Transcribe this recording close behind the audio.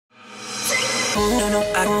No, no,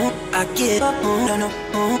 I give up. No, no,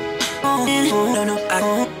 no, no,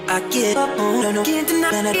 I give up. No, no, can't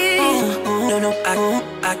deny it. No, no,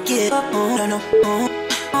 I give up. No, no,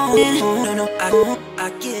 no, no, I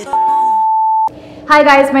give up. Hi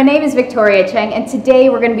guys, my name is Victoria Cheng, and today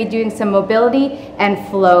we're going to be doing some mobility and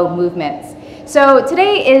flow movements. So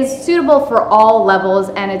today is suitable for all levels,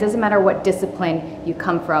 and it doesn't matter what discipline you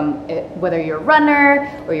come from, whether you're a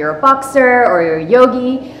runner or you're a boxer or you're a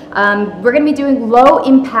yogi. We're going to be doing low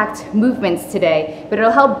impact movements today, but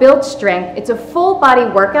it'll help build strength. It's a full body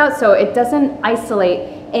workout, so it doesn't isolate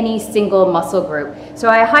any single muscle group. So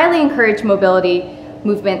I highly encourage mobility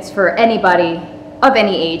movements for anybody of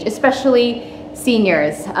any age, especially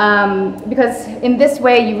seniors, because in this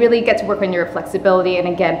way you really get to work on your flexibility and,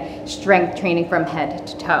 again, strength training from head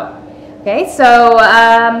to toe. Okay, so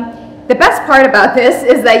the best part about this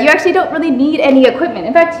is that you actually don't really need any equipment.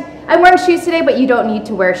 In fact, I'm wearing shoes today, but you don't need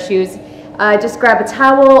to wear shoes. Just grab a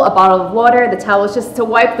towel, a bottle of water. The towel is just to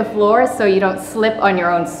wipe the floor so you don't slip on your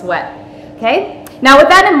own sweat. Okay, now with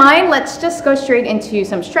that in mind, let's just go straight into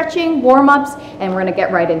some stretching, warm-ups, and we're gonna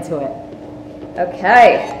get right into it.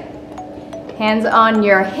 Okay. Hands on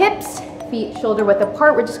your hips, feet shoulder width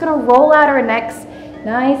apart. We're just gonna roll out our necks.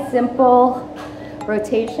 Nice, simple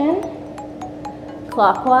rotation.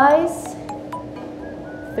 Clockwise.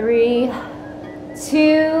 3,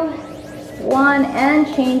 2, 1, and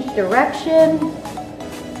change direction.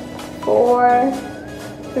 4,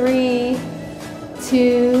 3,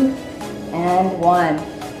 2, and 1.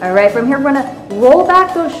 All right, from here we're gonna roll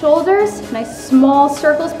back those shoulders. Nice small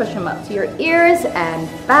circles, push them up to your ears and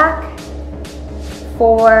back.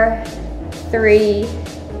 4, 3,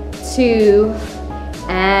 2,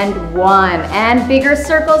 and 1. And bigger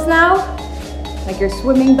circles now, like you're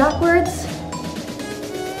swimming backwards.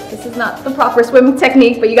 This is not the proper swimming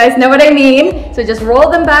technique, but you guys know what I mean. So just roll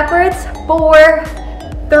them backwards. 4,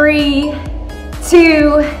 3,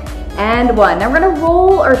 2, and 1. Now we're gonna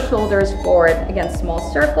roll our shoulders forward. Again, small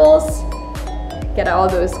circles. Get all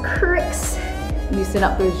those cricks. Loosen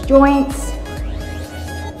up those joints.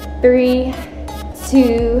 3,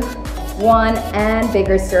 2, 1, and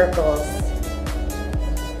bigger circles.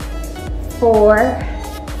 4,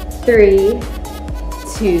 3,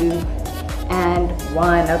 2, and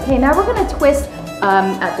 1. Okay, now we're gonna twist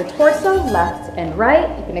at the torso, left and right.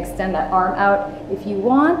 You can extend that arm out if you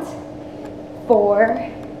want. 4,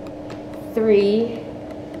 3,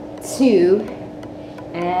 2,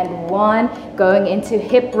 and 1. Going into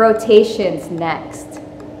hip rotations next.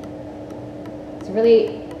 So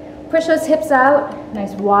really push those hips out,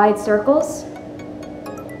 nice wide circles.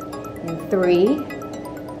 And 3,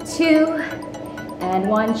 2, and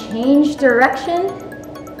 1. Change direction.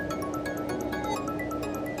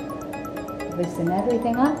 Loosen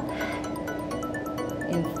everything up.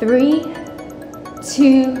 In 3,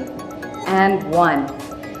 2, and 1.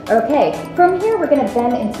 Okay, from here we're gonna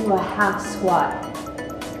bend into a half squat.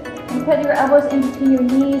 And put your elbows in between your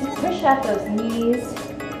knees, push out those knees.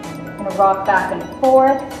 Gonna rock back and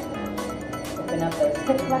forth. Open up those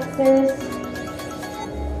hip flexors.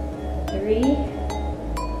 3,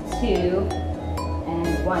 2,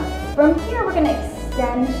 and 1. From here, we're gonna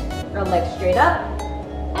extend our legs straight up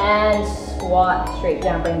and squat straight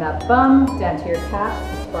down. Bring that bum down to your calf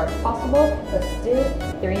as far as possible. Let's do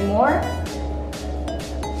 3 more.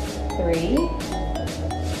 3,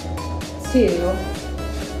 2,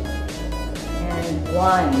 and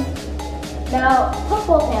 1. Now, put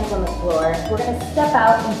both hands on the floor. We're going to step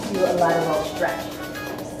out into a lateral stretch.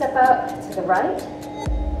 Step out to the right.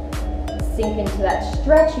 Sink into that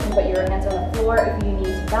stretch. You can put your hands on the floor if you need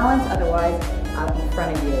to balance, otherwise out in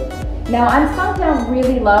front of you. Now, I'm sunk down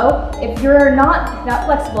really low. If you're not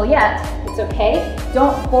flexible yet, it's okay.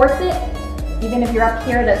 Don't force it. Even if you're up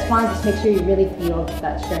here, that's fine. Just make sure you really feel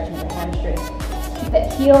that stretch in your hamstring. Keep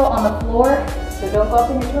that heel on the floor. So don't go up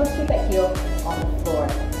in your toes. Keep that heel on the floor.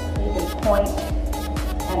 You can point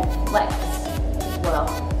and flex as well.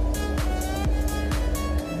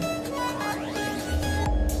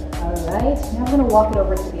 All right, now I'm gonna walk it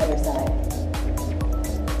over to the other side.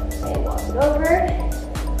 Okay, walk it over,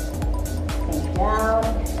 and down,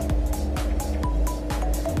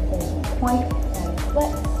 and point and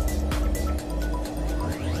flex.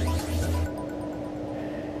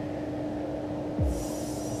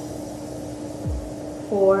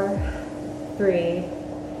 4, 3,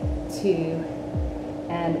 2,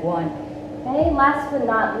 and 1. Okay, last but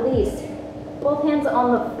not least, both hands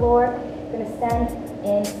on the floor. We're gonna stand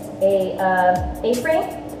in a A-frame.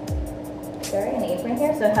 Sorry, an A-frame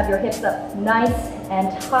here. So have your hips up nice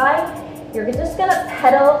and high. You're just gonna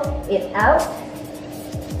pedal it out.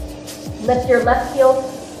 Lift your left heel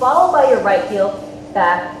followed by your right heel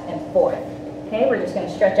back and forth. Okay, we're just going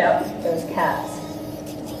to stretch out those calves.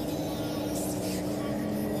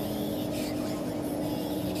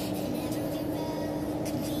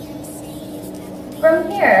 From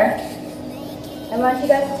here, I want you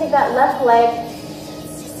guys to take that left leg,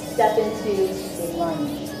 step into a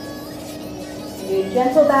lunge. Do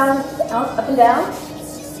gentle bounce up and down.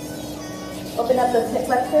 Open up those hip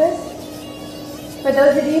flexors. For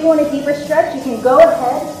those of you who want a deeper stretch, you can go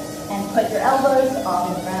ahead and put your elbows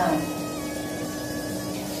on the ground.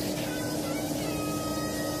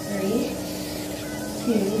 3,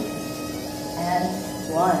 2, and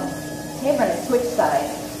 1. Okay, we're going to switch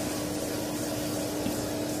sides.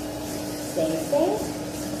 Same.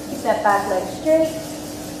 Keep that back leg straight.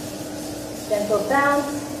 Gentle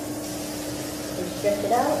bounce. Stretch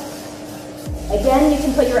it out. Again, you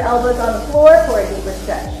can put your elbows on the floor for a deeper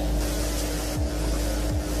stretch.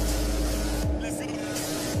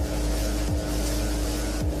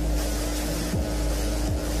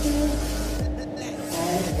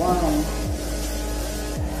 And 1.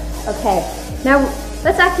 Okay, now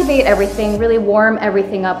let's activate everything, really warm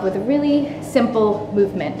everything up with a really simple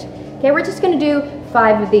movement. Okay, we're just going to do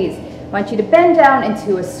 5 of these. I want you to bend down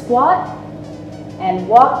into a squat and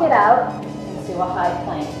walk it out into a high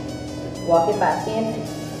plank. Walk it back in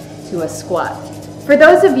to a squat. For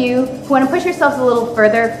those of you who want to push yourselves a little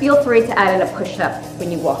further, feel free to add in a push-up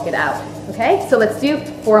when you walk it out. Okay, so let's do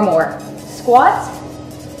 4 more. Squat,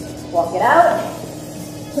 walk it out,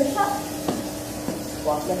 push up,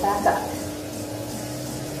 walk it back up.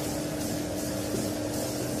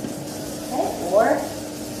 Okay, or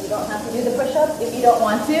you don't have to do the push-up if you don't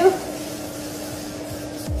want to.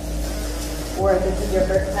 Or if this is your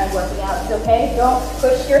first time working out, it's okay. Don't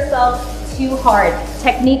push yourself too hard.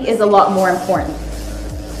 Technique is a lot more important.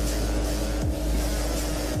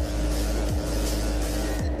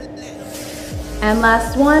 And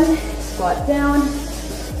last one, squat down,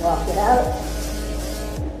 walk it out,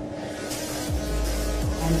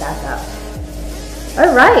 and back up.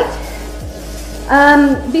 All right.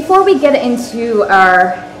 Before we get into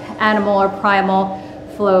our animal or primal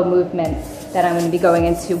flow movements that I'm going to be going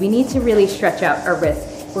into, we need to really stretch out our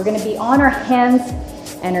wrists. We're going to be on our hands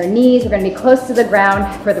and our knees. We're going to be close to the ground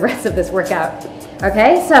for the rest of this workout.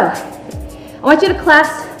 Okay, so I want you to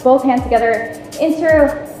clasp both hands together,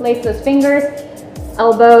 interlace those fingers,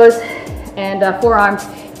 elbows and forearms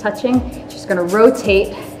touching. Just going to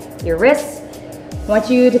rotate your wrists. I want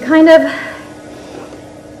you to kind of,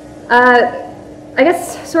 I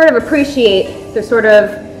guess, sort of appreciate the sort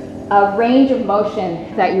of range of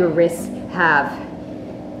motion that your wrists have.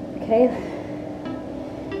 Okay,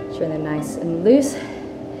 sure they're nice and loose.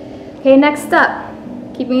 Okay, next up,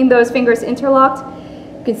 keeping those fingers interlocked,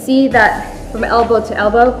 you can see that from elbow to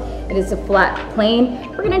elbow, it is a flat plane.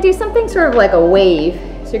 We're gonna do something sort of like a wave.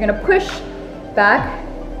 So you're gonna push back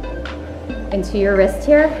into your wrist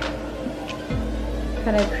here,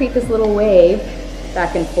 kind of create this little wave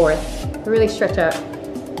back and forth to really stretch out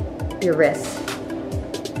your wrists.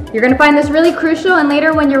 You're gonna find this really crucial, and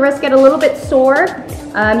later when your wrists get a little bit sore,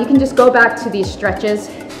 you can just go back to these stretches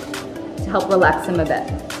to help relax them a bit.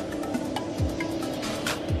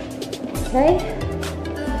 Okay,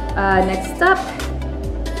 next up,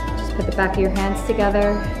 just put the back of your hands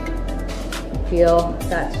together. Feel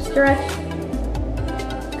that stretch.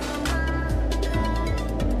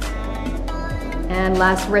 And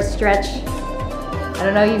last wrist stretch. I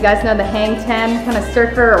don't know, you guys know the hang 10 kind of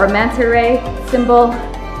surfer or manta ray symbol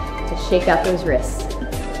to shake out those wrists.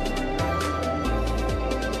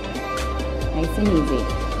 Nice and easy.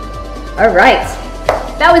 All right,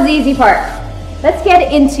 that was the easy part. Let's get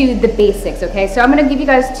into the basics, okay? So I'm gonna give you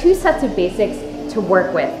guys 2 sets of basics to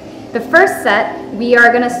work with. The first set, we are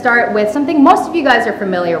gonna start with something most of you guys are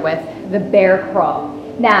familiar with, the bear crawl.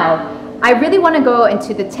 Now, I really wanna go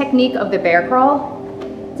into the technique of the bear crawl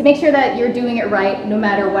to make sure that you're doing it right no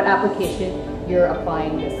matter what application you're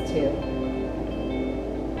applying this to.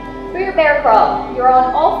 For your bear crawl, you're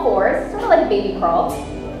on all fours, sort of like a baby crawl.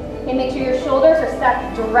 Okay, make sure your shoulders are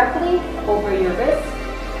stacked directly over your wrists.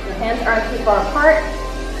 Your hands aren't too far apart,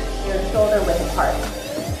 your shoulder width apart.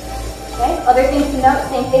 Okay, other things to note,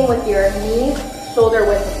 same thing with your knees, shoulder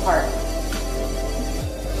width apart.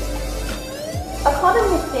 A common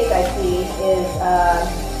mistake I see is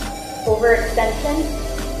overextension,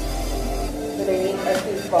 so their knees are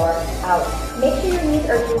too far out. Make sure your knees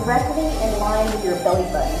are directly in line with your belly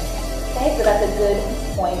button. Okay, so that's a good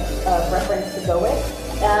point of reference to go with.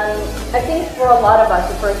 I think for a lot of us,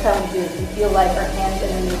 the first time we do it, we feel like our hands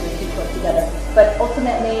and our knees are too close together. But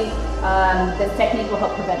ultimately, this technique will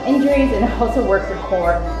help prevent injuries, and it also works your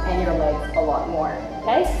core and your legs ankles a lot more,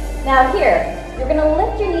 okay? Now here, you're gonna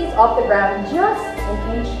lift your knees off the ground just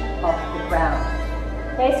an inch off the ground.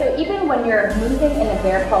 Okay, so even when you're moving in a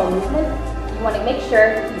bear crawl movement, you wanna make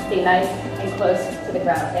sure you stay nice and close to the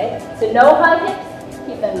ground, okay? So no high hips,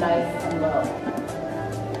 keep them nice and low.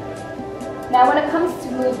 Now when it comes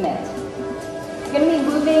to movement, you're gonna be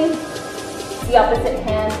moving the opposite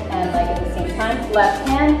hand and leg at the same time. Left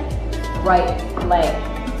hand, right leg.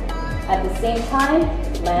 At the same time,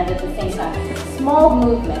 land at the same time. Small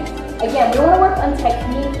movement. Again, we want to work on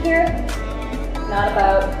technique here, not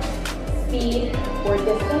about speed or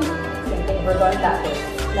distance. Same thing, we're going backwards.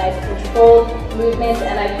 Nice controlled movement,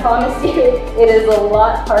 and I promise you, it is a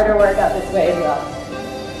lot harder workout this way as well.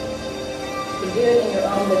 You can do it in your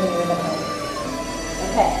own living room at home.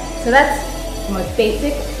 Okay, so that's the most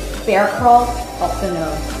basic bear crawl, also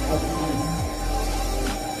known as beast.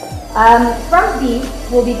 From beast,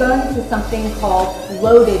 we'll be going to something called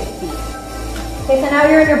loaded beast. Okay, so now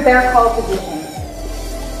you're in your bear crawl position.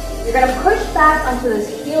 You're gonna push back onto those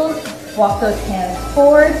heels, walk those hands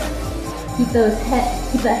forward, keep the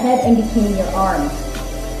head in between your arms.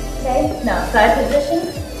 Okay, now side position.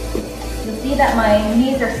 You'll see that my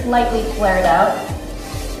knees are slightly flared out,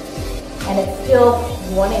 and it's still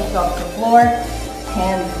 1 inch off the floor,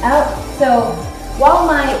 hands out. So while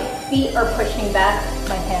my feet are pushing back,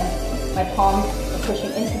 my palms are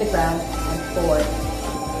pushing into the ground and forward.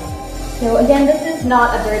 So again, this is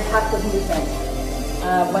not a very passive movement.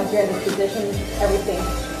 Once you're in this position, everything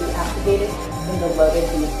should be activated in the loaded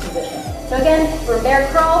beast position. So again, for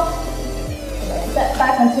bear crawl, we're going to step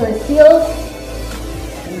back onto his heels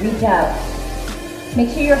and reach out. Make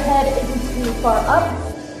sure your head isn't too far up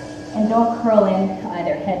and don't curl in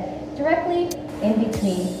either. Head directly in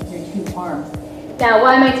between your two arms. Now,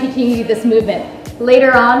 why am I teaching you this movement?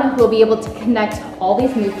 Later on, we'll be able to connect all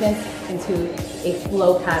these movements into a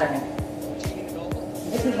flow pattern.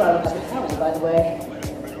 This is why we have the towel, by the way.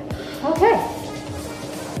 Okay.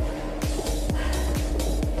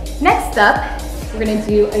 Next up, we're going to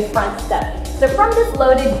do a front step. So from this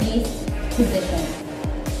loaded beast position,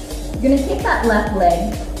 you're going to take that left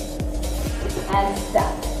leg and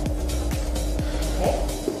step. Okay.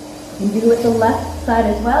 You can do it with the left side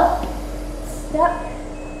as well. Step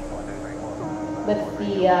with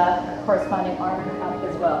the corresponding arm up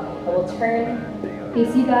as well. I will turn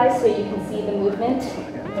face you guys so you can see the movement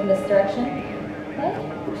in this direction. Okay,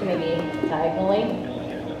 so maybe diagonally.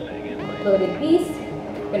 Loaded beast.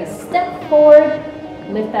 You're gonna step forward,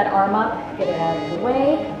 lift that arm up, get it out of the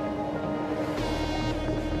way.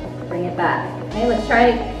 Bring it back. Okay, let's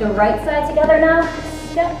try the right side together now.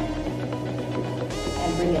 Step.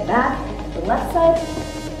 And bring it back. The left side.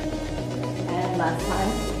 And last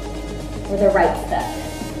time for the right step.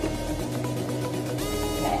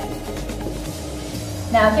 Okay.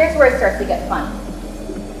 Now here's where it starts to get fun.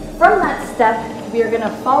 From that step, we are going to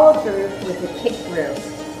follow through with a kick through.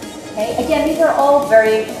 Okay. Again, these are all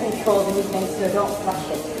very controlled movements, so don't rush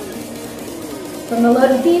it. From the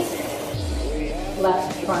loaded beast,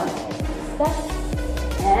 left front step,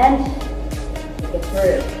 and kick it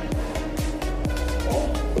through. Okay.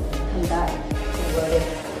 Come back to the loaded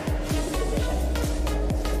position.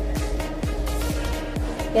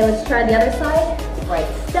 Okay, let's try the other side. Right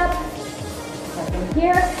step. Step in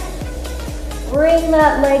here. Bring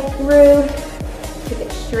that leg through. Kick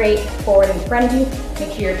it straight forward in front of you.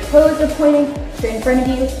 Make sure your toes are pointing straight in front of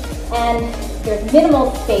you. And there's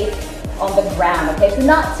minimal space on the ground. Okay, so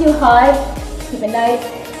not too high. Keep it nice,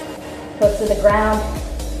 close to the ground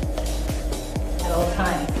at all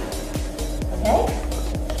times. Okay?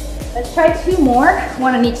 Let's try two more,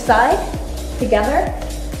 one on each side, together.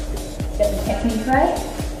 Get the technique right.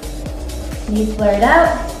 Knees flared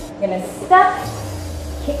out. You're gonna step,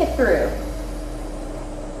 kick it through,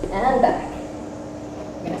 and back.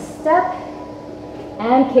 You're gonna step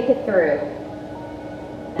and kick it through,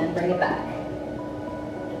 and bring it back.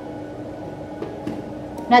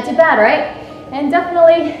 Not too bad, right? And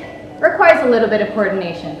definitely requires a little bit of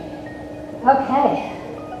coordination. Okay.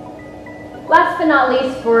 Last but not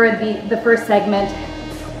least, for the first segment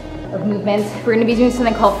of movements, we're going to be doing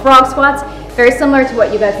something called frog squats, very similar to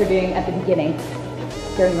what you guys were doing at the beginning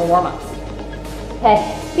during the warm-ups.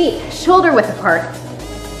 Okay, feet shoulder width apart.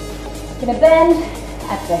 You're going to bend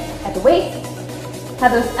at the waist.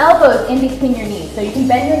 Have those elbows in between your knees. So you can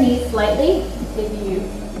bend your knees slightly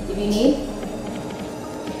if you need.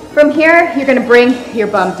 From here, you're going to bring your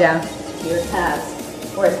bum down to your calves,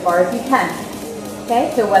 or as far as you can.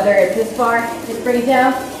 Okay, so whether it's this far, just bring it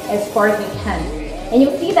down as far as you can. And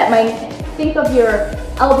you'll see that think of your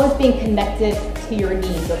elbows being connected to your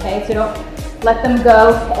knees, okay? So don't let them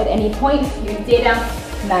go at any point. You stay down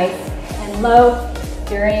nice and low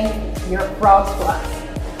during your frog squats.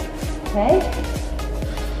 Okay?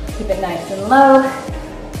 Keep it nice and low.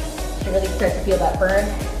 You really start to feel that burn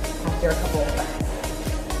after a couple of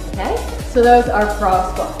breaths. Okay? So those are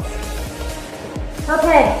frog squats.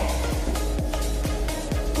 Okay.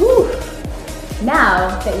 Woo.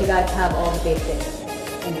 Now that you guys have all the basics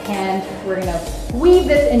in hand, we're gonna weave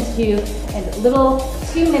this into a little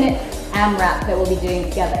 2-minute AMRAP that we'll be doing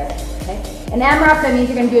together. Okay? An AMRAP, that means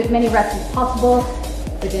you're gonna do as many reps as possible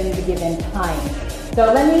within the given time.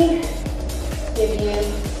 So let me give you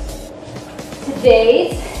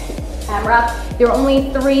today's AMRAP. There are only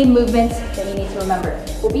 3 movements that you need to remember.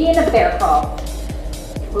 We'll be in a bear crawl.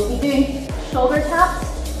 We'll be doing shoulder taps.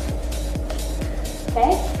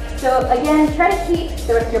 Okay? So again, try to keep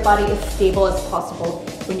the rest of your body as stable as possible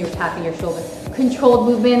when you're tapping your shoulders. Controlled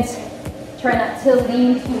movements. Try not to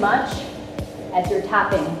lean too much as you're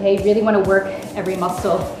tapping. Okay? You really want to work every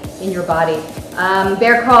muscle in your body.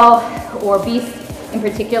 Bear crawl or beast in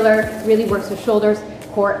particular really works with shoulders,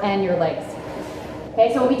 core, and your legs.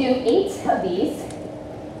 Okay, so we'll be doing 8 of these,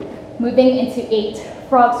 moving into 8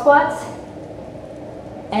 frog squats,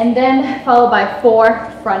 and then followed by 4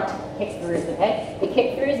 front kick throughs, okay? The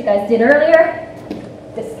kick throughs you guys did earlier,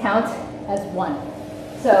 this counts as 1.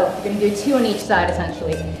 So you're gonna do 2 on each side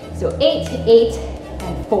essentially. So 8, 8,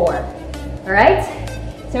 and 4, all right?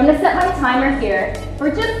 So I'm gonna set my timer here for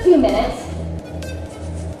just 2 minutes.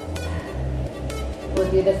 We'll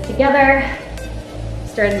do this together.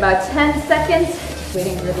 Start in about 10 seconds,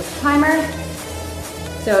 waiting for this timer.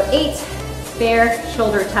 So 8 bear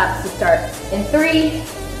shoulder taps to start. In 3,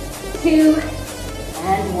 2,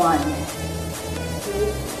 and 1. 2,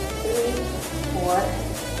 3, 4,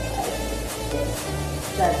 5, 6,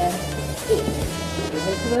 7, 8. Move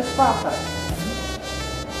into those frog pose.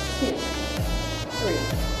 2, 3,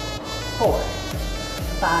 4,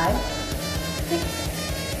 5, 6,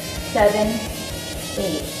 7,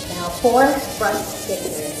 8. Now 4 front kick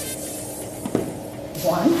throughs.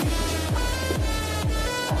 1.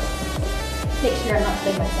 Make sure I'm not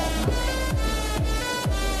putting myself up.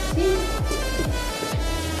 2,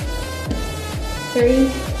 3,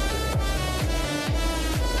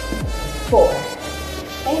 4.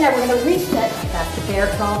 Okay, now we're going to reset back to bear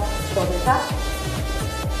crawl, shoulder tap.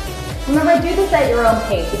 Remember, do this at your own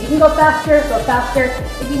pace. If you can go faster, go faster.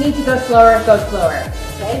 If you need to go slower, go slower.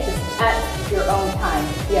 Okay, just at your own time.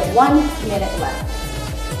 You have 1 minute left.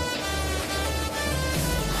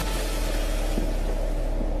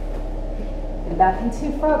 And back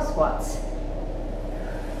into frog squats.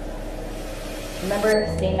 Remember,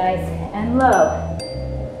 stay nice and low.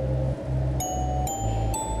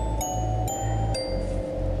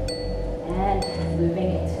 And moving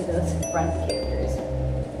into those front kick throughs.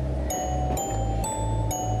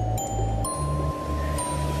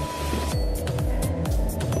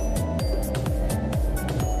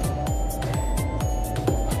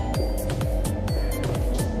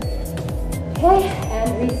 Okay, and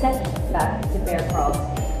reset back to bear crawls.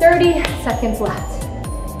 30 seconds left.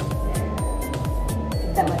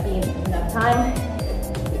 That might be enough time.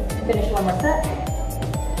 Finish one more set.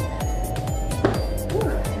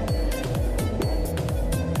 Whew.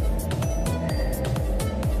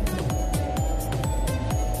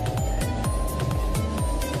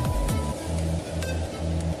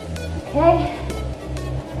 Okay.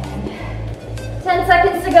 And 10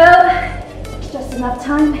 seconds to go. Just enough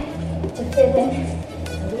time to fit in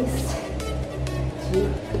at least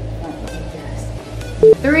 2 front kickers.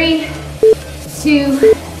 3,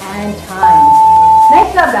 2, and time.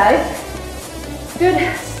 Nice job, guys. Good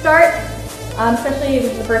start, especially if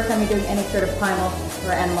it's the first time you're doing any sort of primal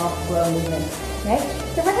or animal flow movement. Okay,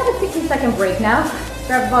 so we're gonna have a 60-second break now.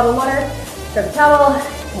 Grab a bottle of water, grab a towel,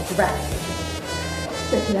 catch a breath.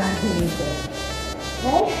 Stretch it out if you need to.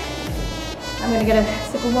 Okay, I'm gonna get a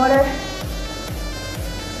sip of water.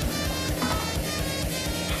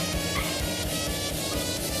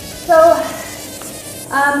 So,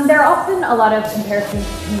 there are often a lot of comparisons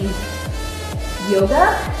between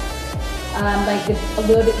yoga, like the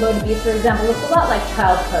loaded beast, for example, looks a lot like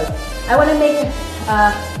child's pose. I want to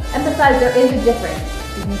emphasize there is a difference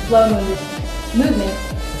between flow movement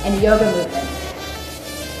and yoga movement.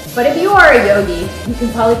 But if you are a yogi, you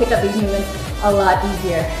can probably pick up these movements a lot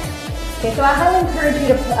easier. Okay, so I highly encourage you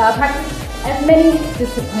to practice as many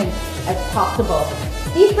disciplines as possible.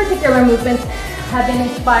 These particular movements have been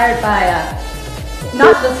inspired by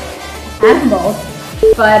not just animals,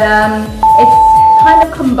 but it's kind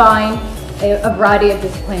of combined a variety of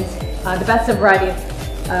disciplines, the best of variety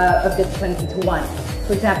of disciplines into one.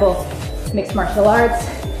 For example, mixed martial arts,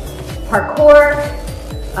 parkour,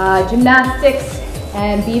 gymnastics,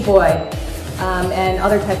 and b-boy. and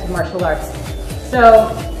other types of martial arts. So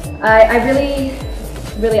I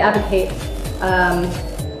really advocate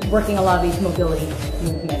working a lot of these mobility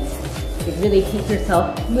movements. It really keeps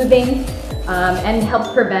yourself moving and helps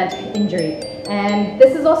prevent injury. And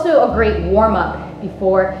this is also a great warm-up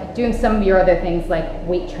before doing some of your other things like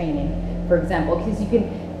weight training, for example, because you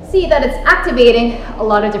can see that it's activating a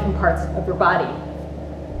lot of different parts of your body.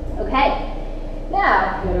 Okay,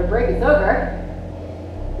 now that our break is over,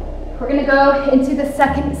 we're gonna go into the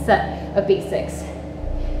second set of basics.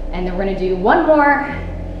 And then we're gonna do one more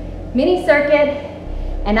mini circuit,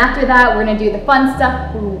 and after that, we're gonna do the fun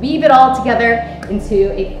stuff. We'll weave it all together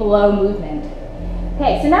into a flow movement.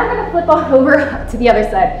 Okay, so now we're gonna flip on over to the other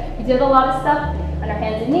side. We did a lot of stuff on our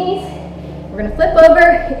hands and knees. We're gonna flip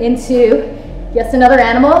over into, yes, another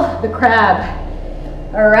animal, the crab.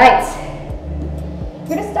 All right.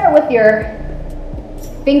 You're gonna start with your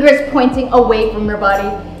fingers pointing away from your body.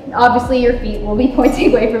 And obviously your feet will be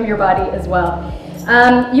pointing away from your body as well.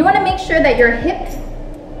 You wanna make sure that your hip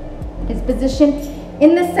is positioned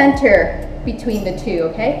in the center between the two,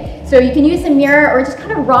 okay? So you can use a mirror or just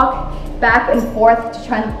kind of rock back and forth to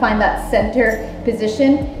try and find that center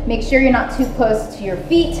position. Make sure you're not too close to your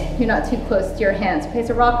feet, you're not too close to your hands. Okay,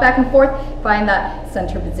 so rock back and forth, find that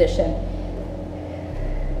center position.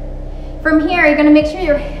 From here, you're gonna make sure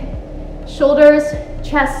your shoulders,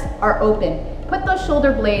 chest are open. Put those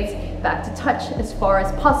shoulder blades back to touch as far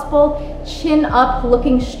as possible, chin up,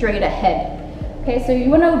 looking straight ahead. Okay, so you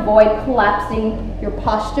want to avoid collapsing your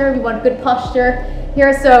posture. We want good posture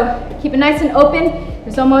here, so keep it nice and open.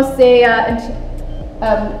 There's almost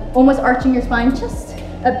almost arching your spine just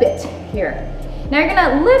a bit here. Now you're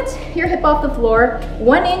gonna lift your hip off the floor.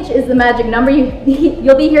 1 inch is the magic number.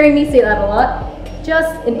 You'll be hearing me say that a lot.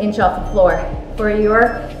 Just 1 inch off the floor for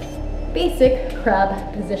your basic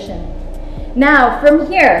crab position. Now from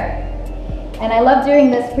here, and I love doing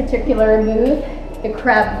this particular move, the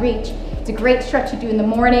crab reach. It's a great stretch to do in the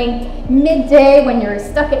morning, midday when you're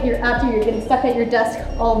stuck at after you're getting stuck at your desk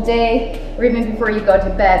all day, or even before you go to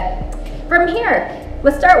bed. From here,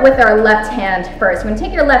 let's start with our left hand first. We're gonna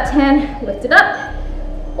take your left hand, lift it up,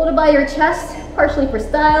 hold it by your chest, partially for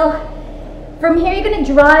style. From here, you're gonna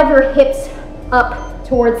drive your hips up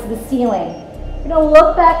towards the ceiling. You're gonna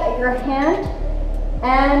look back at your hand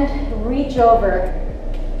and reach over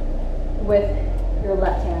with your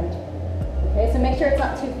left hand. Okay, so make sure it's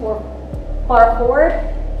not too far forward.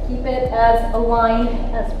 Keep it as aligned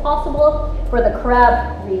as possible for the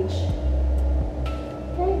crab reach.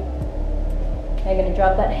 Okay. Now you're gonna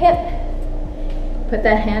drop that hip, put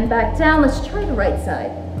that hand back down. Let's try the right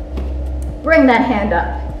side. Bring that hand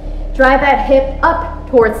up. Drive that hip up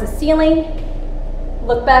towards the ceiling.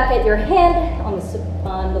 Look back at your hand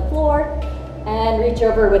on the floor and reach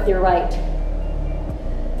over with your right.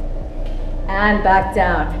 And back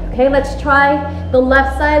down. Okay, let's try the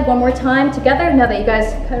left side one more time together. Now that you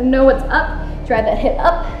guys kind of know what's up, drive that hip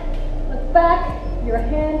up, look back, your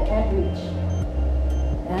hand, and reach.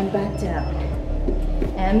 And back down.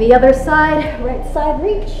 And the other side, right side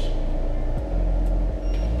reach.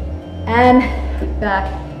 And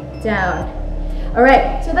back down. All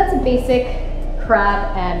right, so that's a basic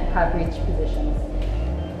crab and crab reach positions.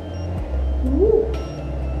 Woo.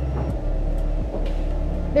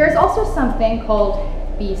 There's also something called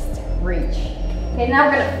beast reach. Okay, now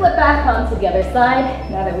we're gonna flip back onto the other side,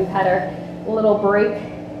 now that we've had our little break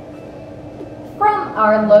from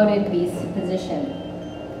our loaded beast position.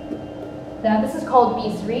 Now this is called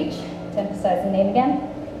beast reach, to emphasize the name again.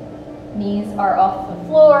 Knees are off the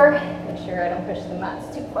floor. Make sure I don't push the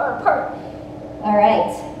mats too far apart. All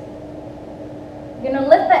right. You're gonna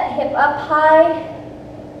lift that hip up high,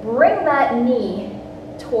 bring that knee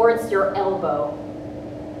towards your elbow.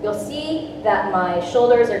 You'll see that my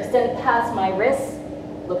shoulders are extended past my wrists.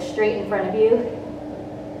 Look straight in front of you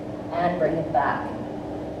and bring it back.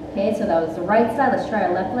 Okay, so that was the right side. Let's try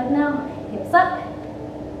our left leg now. Hips up.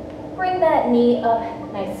 Bring that knee up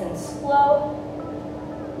nice and slow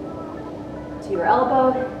to your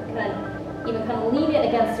elbow. Even kind of lean it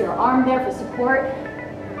against your arm there for support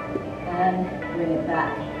and bring it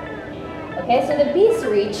back. Okay, so the beast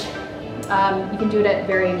reach, you can do it at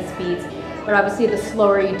varying speeds. But obviously, the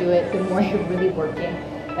slower you do it, the more you're really working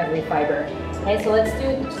every fiber. Okay, so let's do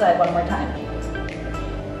each side one more time.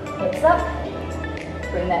 Hips up,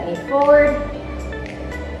 bring that knee forward,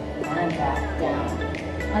 and back down.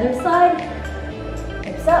 Other side,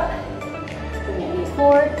 hips up, bring that knee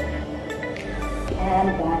forward,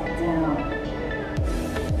 and back down.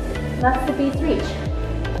 That's the beast reach.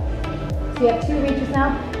 So you have two reaches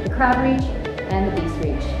now, the crab reach and the beast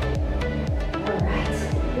reach.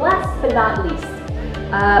 Last but not least,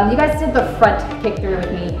 You guys did the front kick through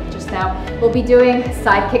with me just now. We'll be doing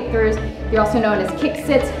side kick throughs. They're also known as kick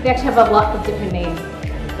sits. They actually have a lot of different names.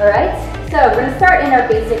 All right, so we're gonna start in our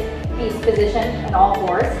basic beast position in all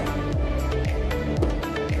fours.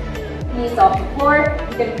 Knees off the floor.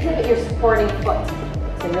 You're gonna pivot your supporting foot.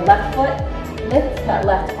 So your left foot, lift that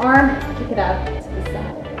left arm, kick it out to the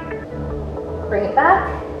side. Bring it back.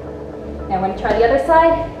 And when you try the other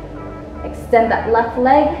side, extend that left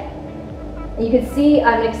leg. And you can see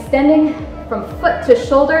I'm extending from foot to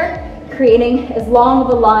shoulder, creating as long of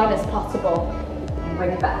a line as possible. And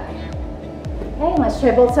bring it back. Okay, let's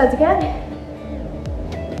try both sides again.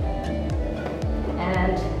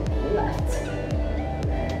 And left.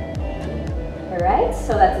 All right,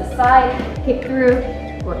 so that's a side kick through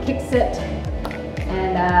or kick sit.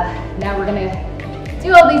 And now we're gonna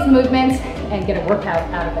do all these movements and get a workout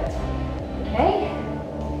out of it. Okay,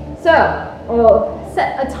 so we'll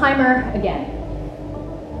set a timer again.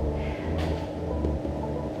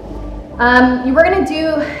 You were gonna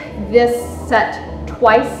do this set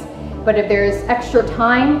twice, but if there's extra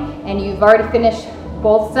time and you've already finished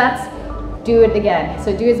both sets, do it again.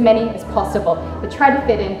 So do as many as possible, but try to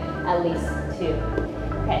fit in at least 2.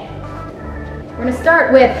 Okay, we're gonna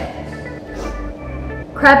start with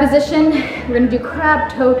crab position. We're gonna do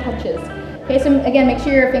crab toe touches. Okay, so again, make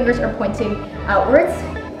sure your fingers are pointing outwards.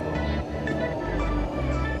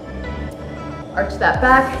 Arch that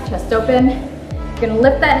back, chest open. You're gonna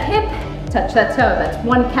lift that hip, touch that toe. That's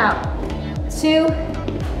 1 count. 2,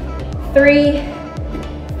 3,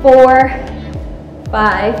 4,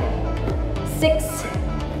 5, 6,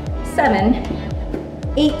 7,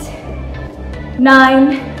 8,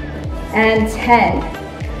 9, and 10.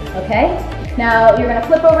 Okay? Now you're gonna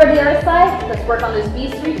flip over to the other side. Let's work on those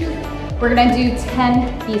beast reaches. We're gonna do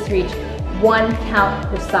 10 beast reach, 1 count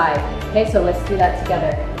per side. Okay, so let's do that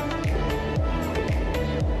together.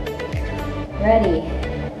 Ready?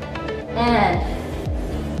 And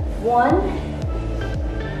 1,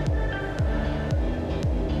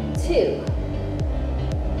 2,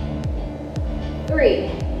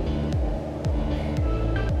 3,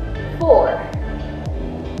 4,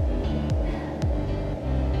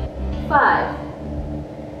 5,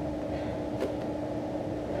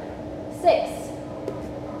 6,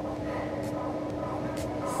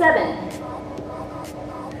 7,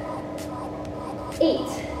 8,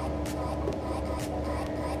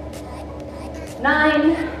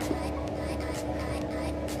 9,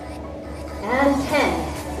 and 10.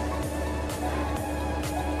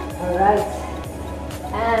 All right.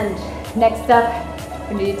 And next up,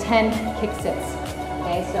 we're gonna do 10 kick sits.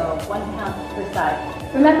 Okay, so 1 count per side.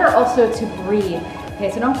 Remember also to breathe. Okay,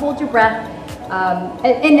 so don't hold your breath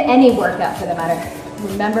in any workout for that matter.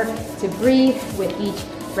 Remember to breathe with each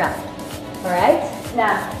breath. All right.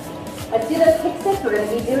 Now, let's do those kick sits. We're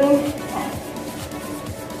gonna be doing 10.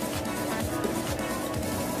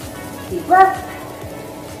 Deep breath,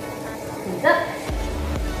 knees up,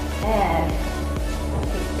 and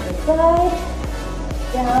to the side,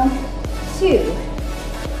 down, 2,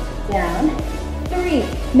 down, 3.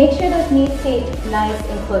 Make sure those knees stay nice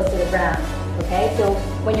and close to the ground, okay? So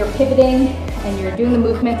when you're pivoting and you're doing the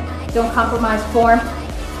movement, don't compromise form.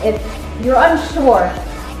 If you're unsure,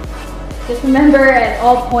 just remember at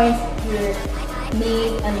all points your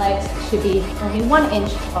knees and legs should be only 1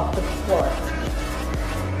 inch off the floor.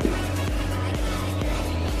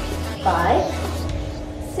 5,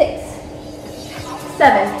 6,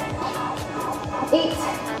 7, 8,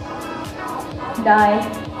 9,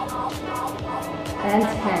 and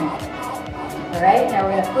 10. All right, now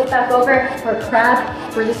we're gonna flip back over for crab.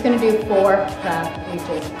 We're just gonna do 4 crab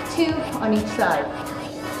reaches, 2 on each side.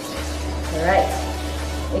 All right,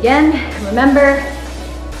 again, remember,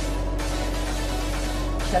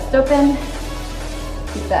 chest open,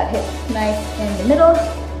 keep that hip nice in the middle,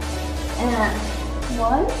 and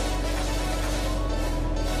 1,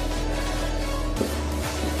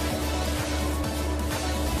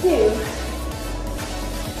 2,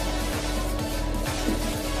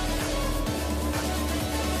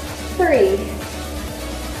 3,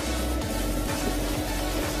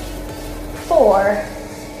 4,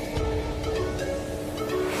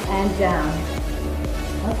 and down.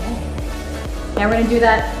 Okay. Now we're gonna do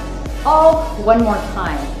that all one more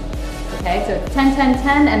time. Okay, so 10, 10,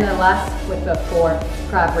 10, and then last with the 4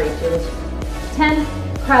 crab reaches. 10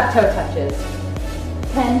 crab toe touches.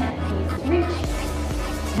 10 knees to reach.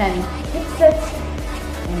 10 kick sits.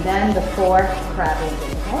 And then the 4 crab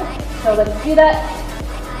reaches. Okay? So let's do that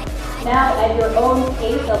now at your own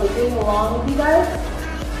pace. I'll be doing along with you guys.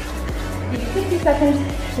 Give you 60 seconds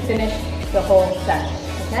to finish the whole set.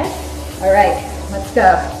 Okay? All right, let's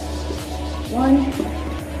go. 1,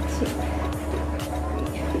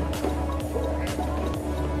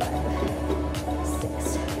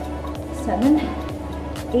 7,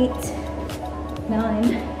 8, 9,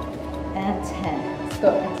 and 10. Let's go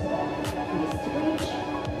into the knees to reach.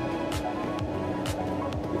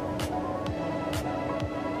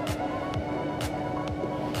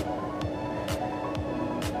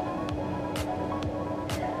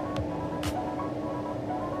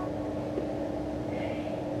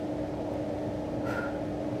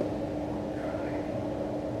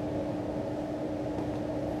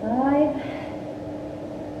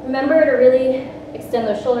 Remember to really extend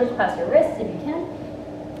those shoulders past your wrist if you can,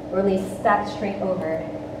 or at least stack straight over.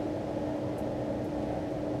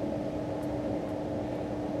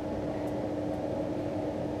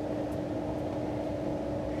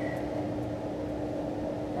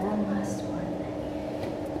 And last one.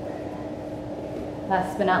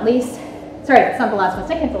 Last but not least, sorry, it's not the last one,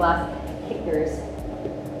 second to last, kickers.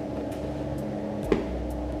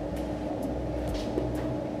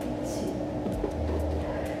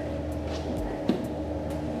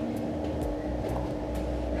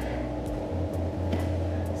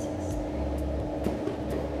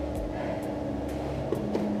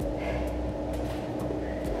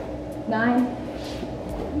 Nine,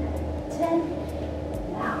 10,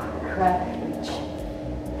 now crab reach.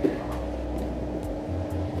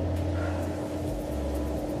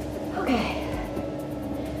 Okay.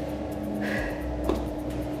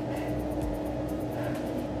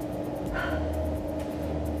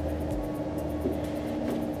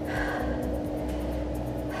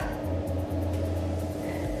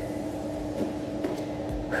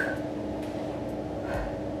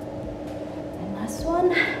 And last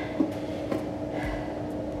one.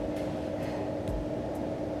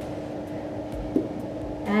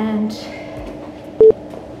 And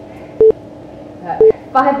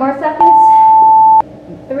 5 more seconds.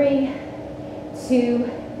 3, 2,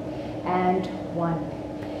 and 1.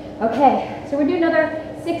 Okay, so we're doing another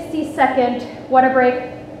 60-second water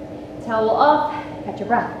break. Towel off, catch your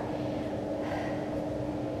breath.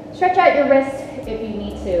 Stretch out your wrist if you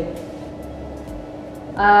need to.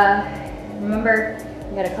 Remember,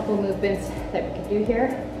 we got a couple movements that we can do here.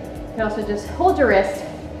 You can also just hold your wrist,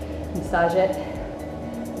 massage it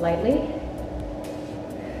lightly.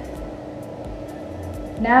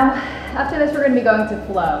 Now, after this, we're going to be going to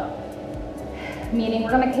flow, meaning we're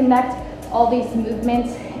going to connect all these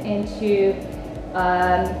movements into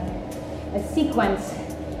a sequence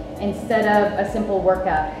instead of a simple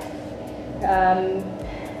workout. Probably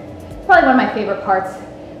one of my favorite parts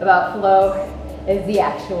about flow is the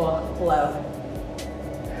actual flow.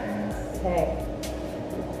 Okay.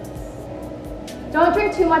 Don't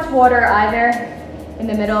drink too much water either in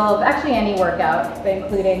the middle of actually any workout, but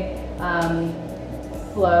including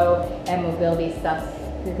flow and mobility stuff,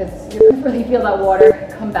 because you're going to really feel that water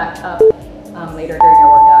come back up later during your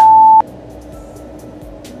workout.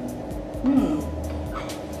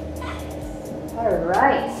 All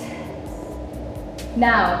right.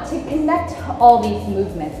 Now, to connect all these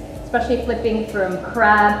movements, especially flipping from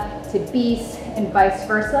crab to beast and vice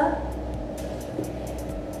versa,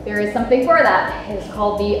 there is something for that. It's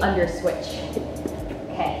called the under switch.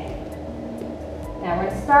 Okay. Now we're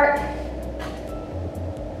going to start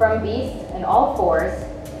from beast and all fours.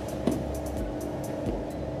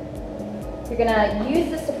 You're going to use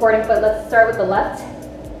the supporting foot. Let's start with the left.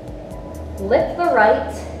 Lift the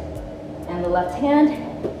right and the left hand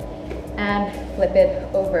and flip it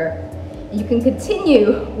over. You can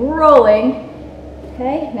continue rolling.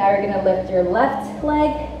 Okay, now you're going to lift your left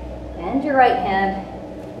leg and your right hand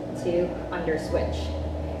to under switch.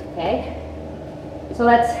 Okay, so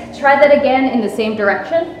let's try that again in the same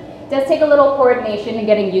direction. It does take a little coordination and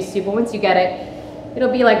getting used to, but once you get it,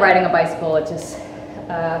 it'll be like riding a bicycle. It just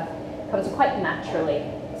comes quite naturally.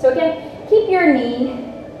 So again, keep your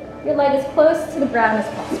your leg as close to the ground as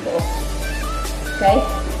possible. Okay,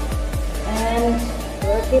 and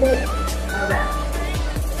rotate it around.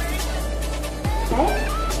 Okay,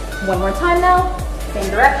 one more time now, same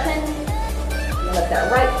direction. Lift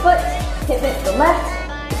that right foot, pivot the left,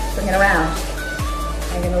 bring it around.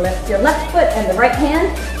 You're going to lift your left foot and the right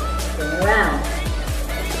hand, bring it around.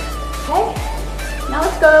 Okay, now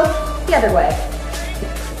let's go the other way.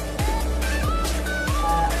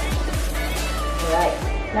 All right,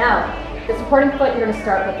 now the supporting foot, you're going to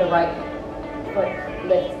start with the right foot,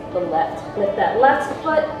 lift the left. Lift that left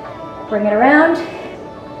foot, bring it around,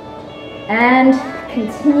 and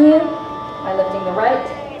continue by lifting the right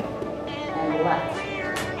and left.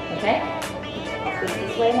 Okay? I'll flip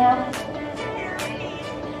this way now.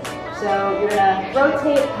 So you're gonna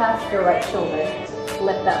rotate past your right shoulder.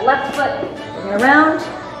 Lift that left foot, bring it around.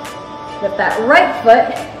 Lift that right foot,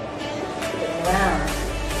 bring it around.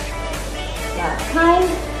 Last time.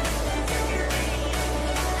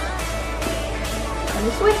 And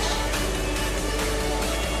we switch.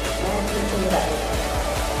 And continue that.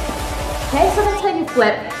 Okay, so that's how you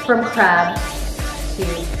flip from crab to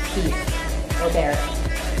beast or bear.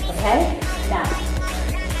 Okay, now,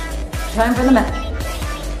 time for the method.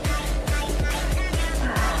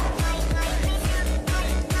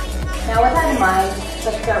 Now with that in mind,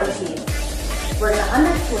 let's start with these. We're gonna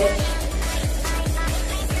under switch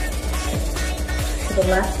to the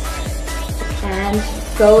left and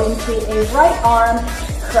go into a right arm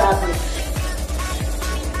crab reach.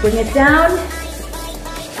 Bring it down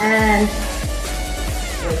and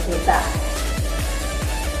rotate back.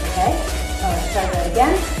 Okay, let's try that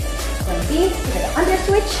again. From these, you're gonna under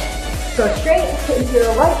switch, go straight into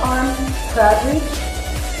your right arm crab reach,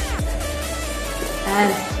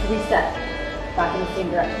 and reset back in the same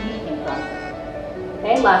direction you came from.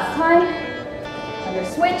 Okay, last time. Under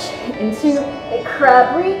switch into a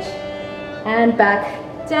crab reach and back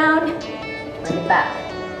down, bring it back.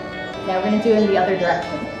 Now we're going to do it in the other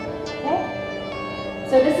direction. Okay?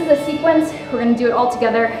 So this is a sequence. We're going to do it all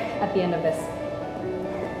together at the end of this.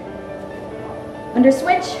 Under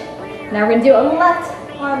switch. Now we're going to do a left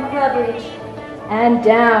arm crab reach and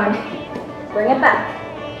down. Bring it back.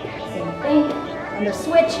 Same thing. Under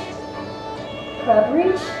switch. Crab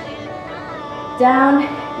reach. Down.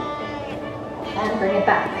 And bring it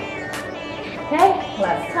back. Okay,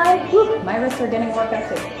 last time. Whew, my wrists are getting worked out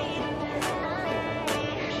too.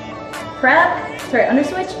 Under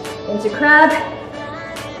switch, into crab.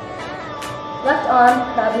 Left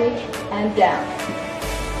arm, crab reach, and down.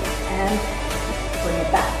 And bring it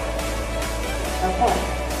back. Okay.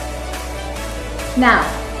 Now,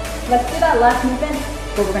 let's do that last movement,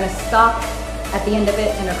 but we're going to stop at the end of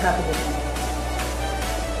it in a crab position.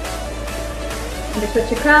 Under switch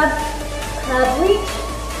to crab. Crab reach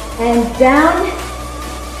and down.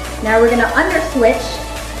 Now we're going to under switch.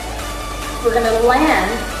 We're going to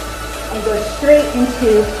land and go straight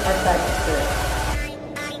into our side kick through.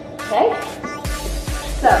 Okay?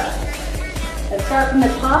 So, let's start from the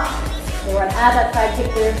top. We're going to add that side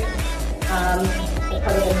kick through as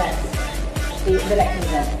part of the next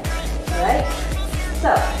movement. Alright?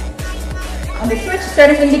 So, under switch,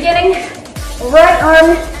 starting from the beginning. Right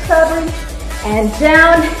arm crab reach and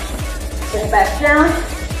down. Bring it back down,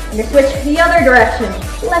 and you switch the other direction.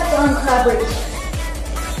 Left arm crab reach.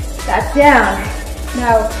 Back down.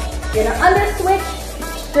 Now, you're gonna under switch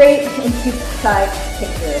straight into side kick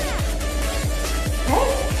through. Okay?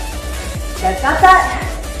 You guys got that?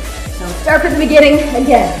 Now start from the beginning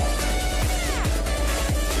again.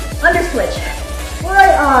 Under switch.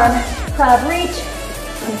 Right arm crab reach.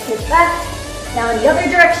 And switch back. Now in the other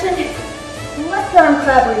direction. Left arm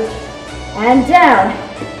crab reach. And down.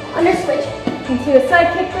 Under switch into a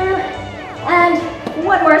side kick through, and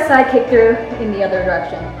one more side kick through in the other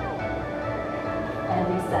direction. And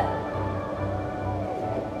reset.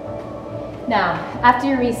 Now, after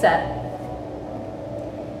you reset,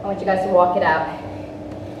 I want you guys to walk it out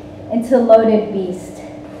into loaded beast.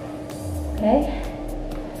 Okay?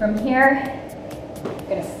 From here, you're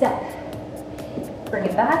gonna step. Bring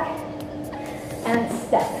it back, and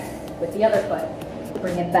step with the other foot.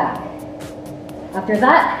 Bring it back. After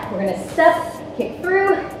that, we're gonna step, kick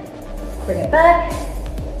through, bring it back,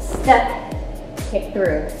 step, kick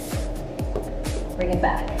through, bring it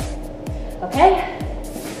back. Okay?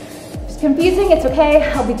 If it's confusing, it's okay.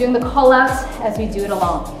 I'll be doing the call outs as we do it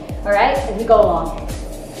along. All right, as we go along.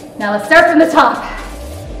 Now let's start from the top.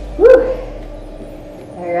 Woo.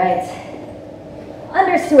 All right.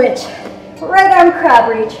 Under switch, right arm crab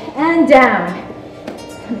reach, and down.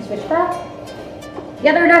 And switch back. The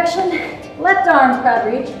other direction. Left arm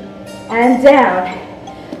crab reach and down.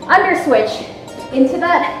 Under switch into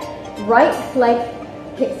that right leg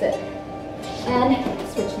kicks it. And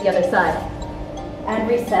switch to the other side. And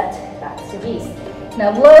reset back to beast.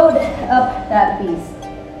 Now load up that beast.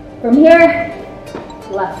 From here,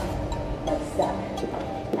 left leg step.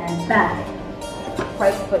 And back.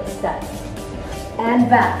 Right foot step. And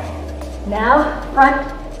back. Now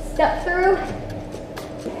front step through.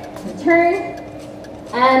 Return.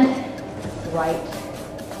 And right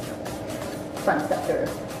front step through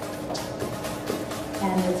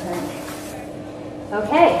and return.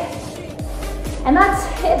 Okay, and that's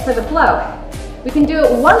it for the flow. We can do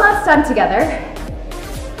it one last time together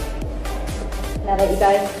now that you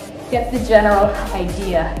guys get the general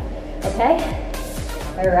idea. Okay,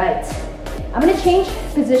 all right, I'm going to change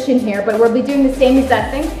position here, but we'll be doing the same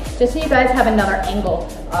exact thing just so you guys have another angle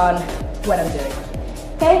on what I'm doing.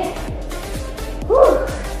 Okay. Whew.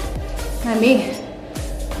 Let me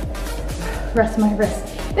rest my wrist.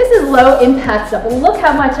 This is low impact stuff. Look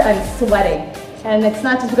how much I'm sweating. And it's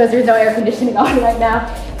not just because there's no air conditioning on right now,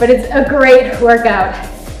 but it's a great workout.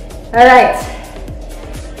 All right.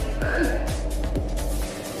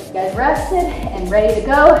 You guys rested and ready to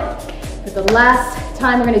go. For the last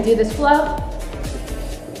time we're gonna do this flow.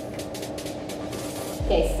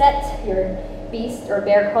 Okay, set your beast or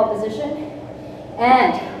bear crawl position.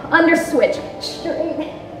 And under switch,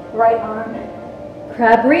 straight right arm.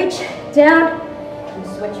 Crab reach, down, and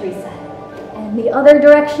switch reset. And the other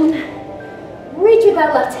direction, reach with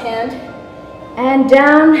that left hand, and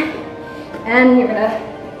down, and you're gonna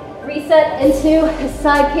reset into a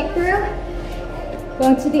side kick through,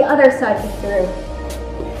 going to the other side kick through.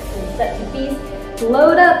 Reset to beast,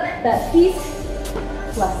 load up that beast,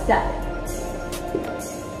 left step.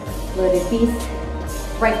 Loaded beast,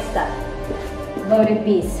 right step. Loaded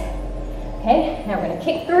beast. Okay, now we're gonna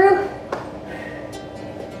kick through.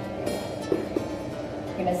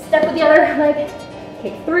 We're gonna step with the other leg,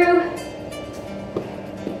 kick through,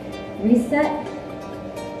 reset,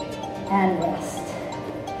 and rest.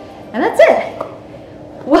 And that's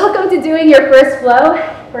it. Welcome to doing your first flow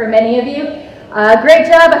for many of you. Great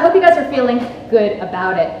job. I hope you guys are feeling good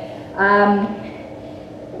about it.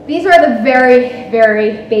 These are the very,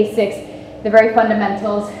 very basics, the very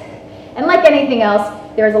fundamentals. And like anything else,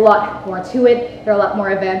 there's a lot more to it. There are a lot more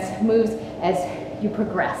advanced moves as you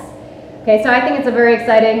progress. Okay, so I think it's a very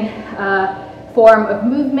exciting form of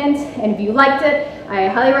movement, and if you liked it, I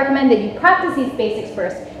highly recommend that you practice these basics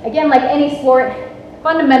first. Again, like any sport,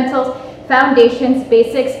 fundamentals, foundations,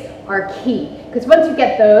 basics are key, because once you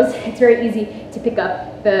get those, it's very easy to pick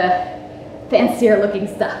up the fancier looking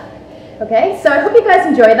stuff. Okay, so I hope you guys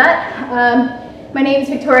enjoy that. My name is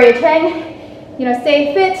Victoria Cheng. You know,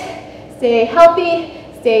 stay fit, stay healthy,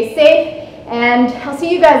 stay safe, and I'll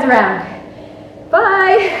see you guys around.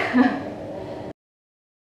 Bye.